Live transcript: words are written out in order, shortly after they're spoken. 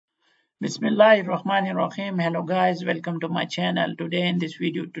Bismillahirrahmanirrahim. Hello guys, welcome to my channel. Today in this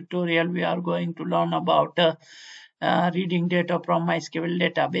video tutorial we are going to learn about reading data from MySQL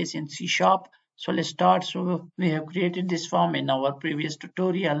database in C#. So let's start. So we have created this form in our previous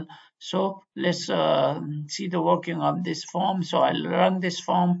tutorial. So let's see the working of this form. So I'll run this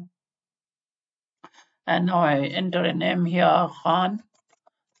form and now I enter a name here, Khan,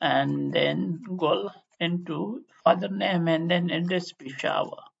 and then go into father name and then address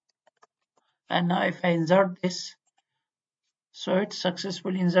Peshawar. And now if I insert this, so it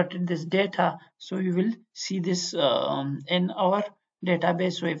successfully inserted this data. So you will see this in our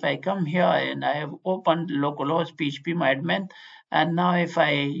database. So if I come here and I have opened localhost phpMyAdmin, and now if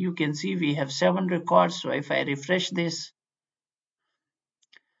you can see we have 7 records. So if I refresh this,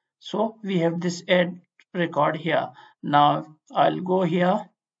 so we have this add record here. Now I'll go here.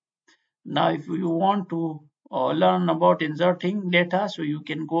 Now if you want to learn about inserting data, so you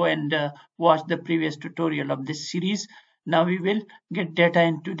can go and watch the previous tutorial of this series. Now we will get data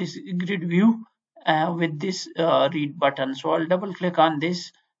into this grid view with this read button. So I'll double click on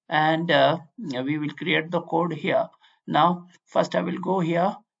this and we will create the code here. Now first I will go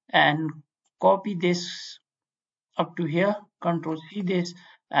here and copy this up to here, Control C this,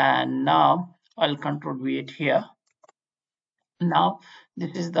 and now I'll Control V it here. Now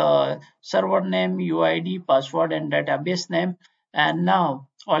this is the server name, UID, password and database name, and now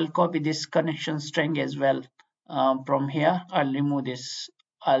I'll copy this connection string as well. From here I'll remove this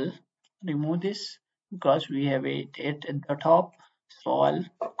because we have it at the top. So I'll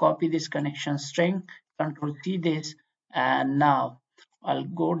copy this connection string, Control C this, and now I'll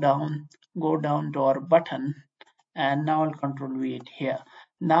go down to our button, and now I'll Control V it here.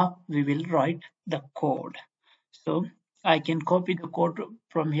 Now we will write the code. So I can copy the code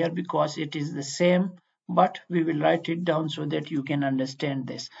from here because it is the same, but we will write it down so that you can understand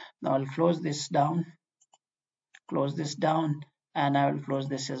this. Now I'll close this down, and I will close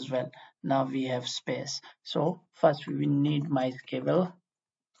this as well. Now we have space. So first we will need MySql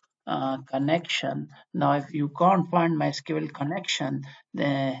connection. Now if you can't find MySql connection,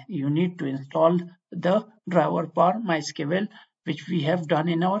 then you need to install the driver for MySql, which we have done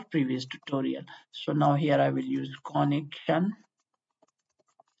in our previous tutorial. So now here I will use connection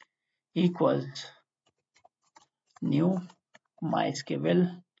equals new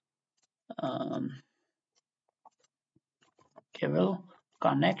MySql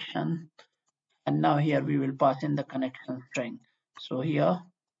connection, and now here we will pass in the connection string. So here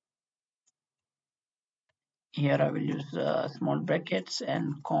I will use small brackets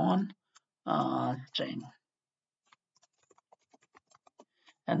and con string,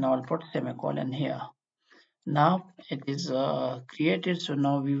 and I'll put semicolon here. Now it is created. So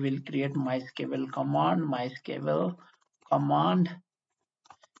now we will create MySqlCommand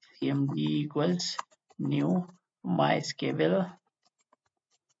cmd equals new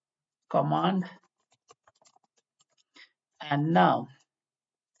MySqlCommand, and now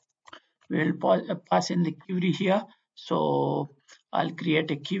we will pass in the query here. So I'll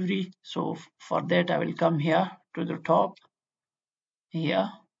create a query. So for that I will come here to the top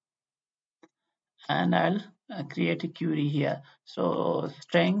here, and I'll create a query here. So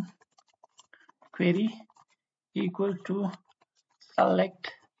string query equal to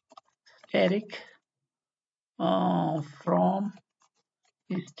select steric from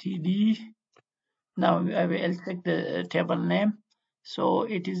std. Now I will check the table name. So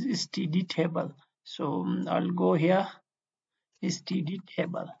it is std table. So I'll go here, std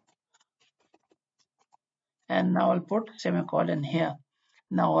table, and now I'll put semicolon here.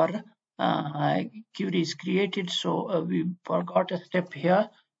 Now our query is created. So we forgot a step here.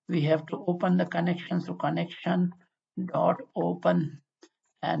 We have to open the connection. So connection dot open,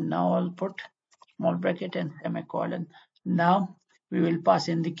 and now I'll put small bracket and semicolon. Now we will pass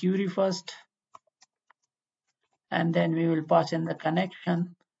in the query first, and then we will pass in the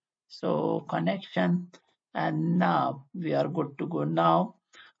connection. So connection, and now we are good to go. Now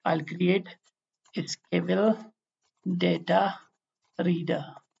I'll create MySqlDataReader.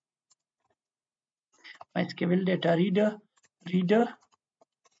 MySqlDataReader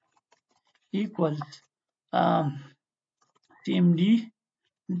equals cmd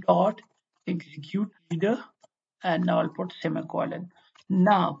dot execute reader, and now I'll put semicolon.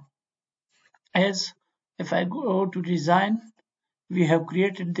 Now as if I go to design, we have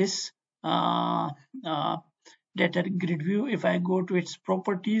created this data grid view. If I go to its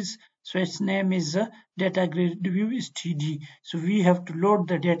properties, so its name is data grid view is td. So we have to load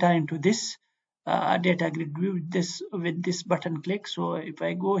the data into this data grid view with this button click. So if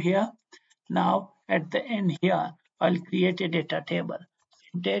I go here, now at the end here I'll create a data table.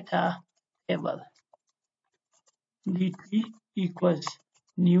 Data table. D3 equals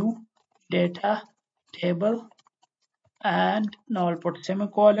new data table, and now I'll put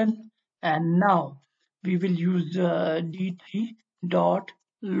semicolon, and now we will use D3 dot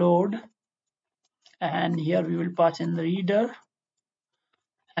load, and here we will pass in the reader,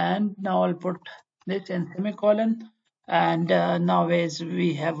 and now I'll put this in semicolon, and now as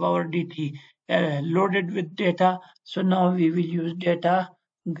we have our DT loaded with data, so now we will use data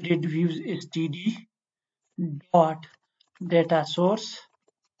grid views std dot data source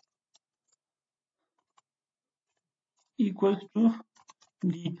equals to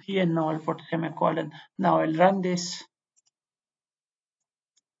D3, and now I'll put semicolon. Now I'll run this.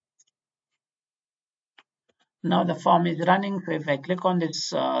 Now the form is running, so if I click on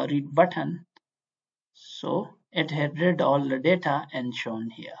this read button, so it had read all the data and shown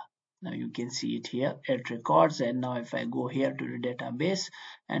here. Now you can see it here, it records, and now if I go here to the database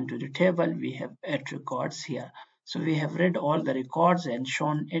and to the table, we have 8 records here. So we have read all the records and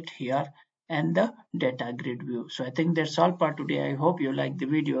shown it here and the data grid view. So I think that's all for today. I hope you like the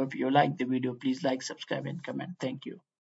video. If you like the video, please like, subscribe and comment. Thank you.